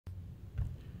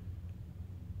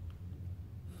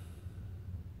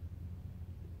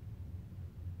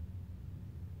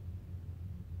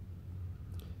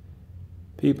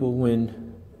People,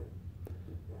 when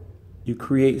you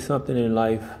create something in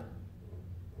life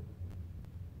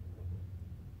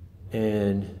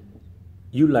and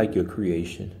you like your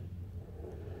creation,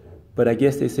 but I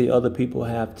guess they say other people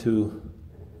have to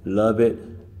love it,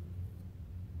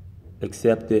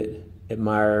 accept it,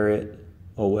 admire it,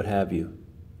 or what have you.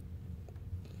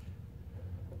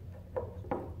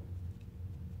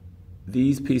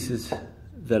 These pieces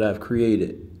that I've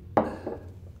created,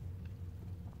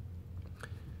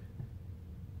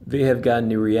 they have gotten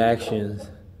the reactions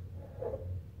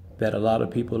that a lot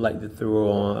of people like to throw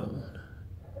on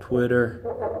Twitter,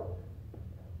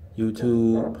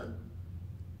 YouTube,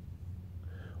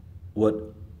 what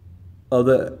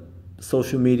other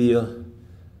social media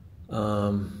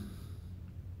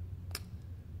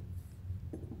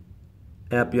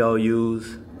app y'all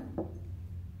use.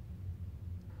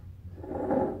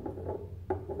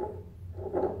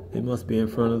 They must be in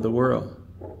front of the world,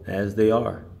 as they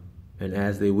are and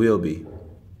as they will be.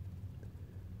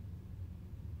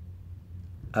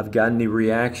 I've gotten the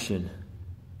reaction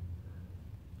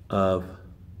of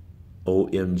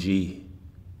OMG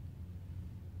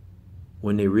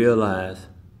when they realize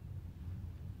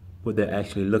what they're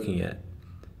actually looking at.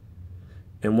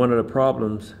 And one of the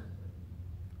problems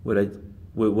with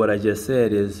what I just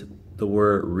said is the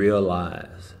word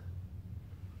realize.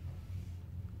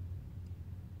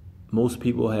 Most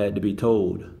people had to be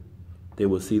told. They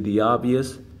will see the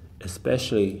obvious,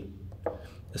 especially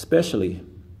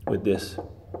with this.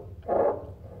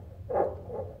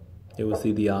 They will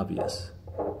see the obvious.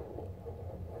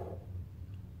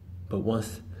 But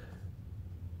once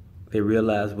they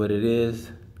realize what it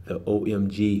is, the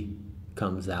OMG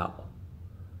comes out.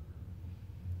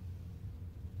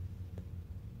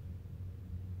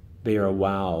 They are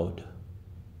wowed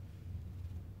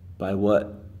by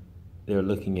what they're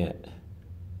looking at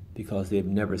because they've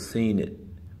never seen it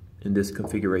in this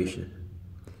configuration.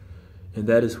 And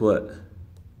that is what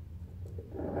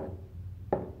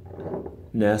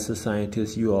NASA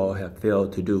scientists, you all have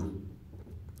failed to do.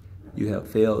 You have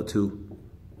failed to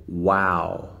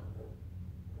wow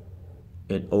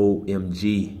and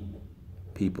OMG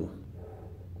people.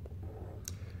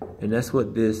 And that's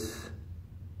what this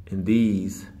and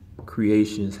these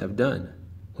creations have done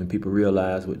when people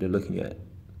realize what they're looking at.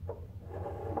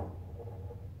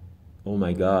 Oh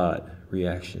my God,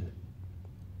 reaction.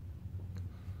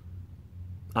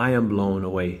 I am blown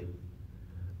away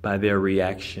by their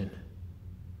reaction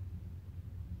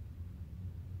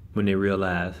when they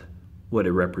realize what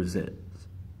it represents.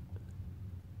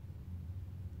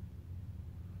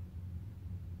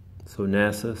 So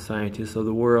NASA, scientists of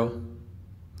the world,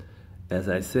 as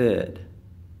I said,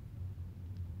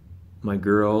 my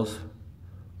girls,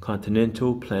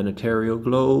 continental, planetary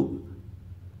globe,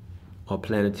 or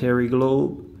planetary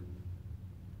globe.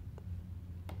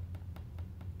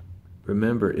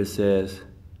 Remember, it says,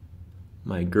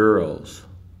 my girls,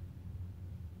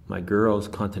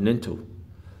 continental,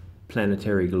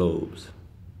 planetary globes.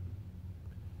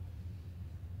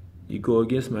 You go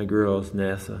against my girls,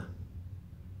 NASA,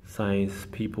 science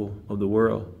people of the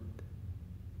world,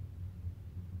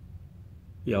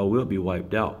 y'all will be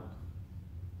wiped out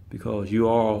because you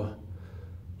all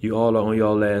are on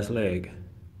your last leg.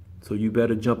 So you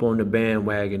better jump on the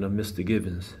bandwagon of Mr.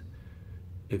 Givens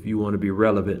if you want to be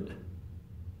relevant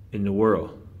in the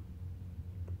world,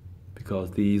 because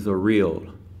these are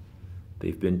real.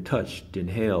 They've been touched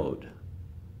and held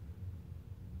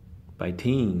by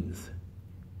teens,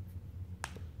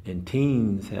 and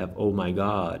teens have oh my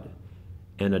God,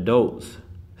 and adults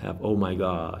have oh my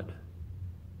God.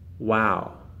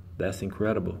 Wow, that's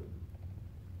incredible.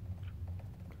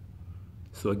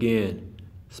 So again,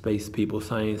 space people,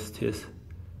 scientists,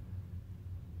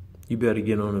 you better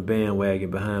get on a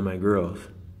bandwagon behind my girls,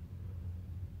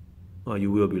 or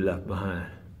you will be left behind.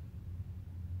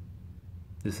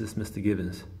 This is Mr.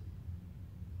 Givens.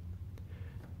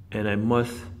 And I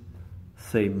must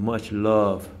say much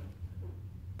love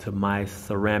to my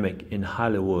ceramic in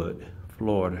Hollywood,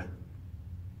 Florida.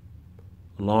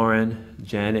 Lauren,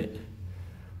 Janet,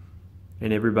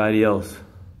 and everybody else.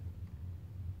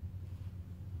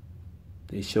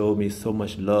 They showed me so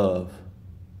much love,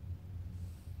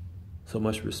 so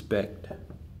much respect.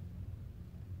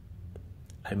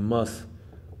 I must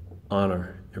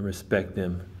honor and respect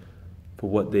them for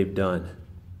what they've done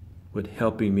with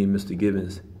helping me, Mr.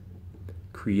 Givens,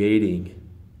 creating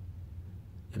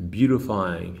and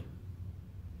beautifying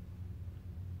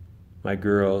my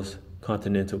girls'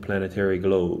 continental planetary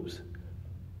globes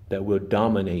that will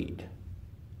dominate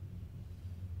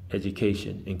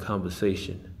education and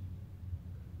conversation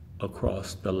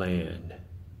across the land.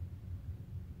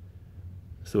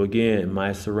 So again,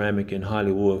 My Ceramic in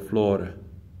Hollywood, Florida.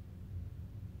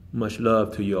 Much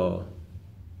love to y'all.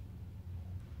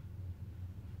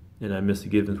 And Mr.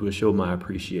 Givens will show my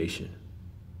appreciation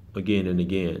again and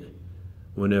again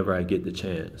whenever I get the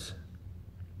chance.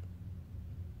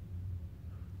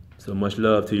 So much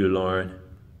love to you, Lauren,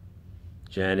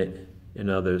 Janet, and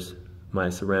others, My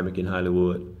Ceramic in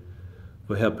Hollywood,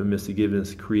 for helping Mr.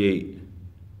 Givens create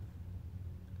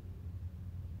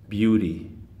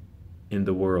beauty in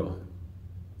the world.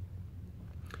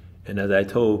 And as I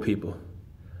told people,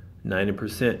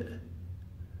 90%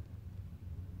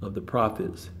 of the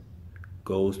profits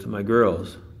goes to my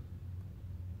girls.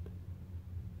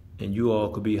 And you all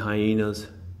could be hyenas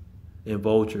and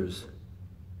vultures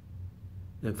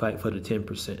and fight for the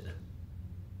 10%.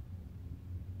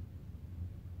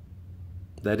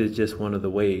 That is just one of the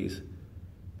ways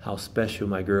how special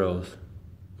my girls,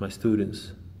 my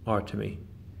students, are to me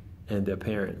and their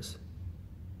parents.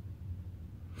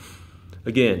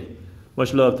 Again,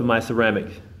 much love to My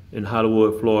Ceramic in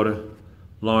Hollywood, Florida,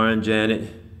 Lauren,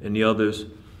 Janet, and the others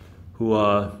who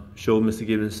showed Mr.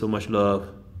 Givens so much love.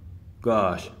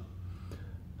 Gosh,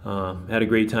 had a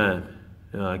great time.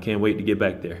 I can't wait to get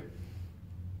back there.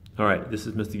 All right, this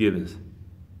is Mr. Givens.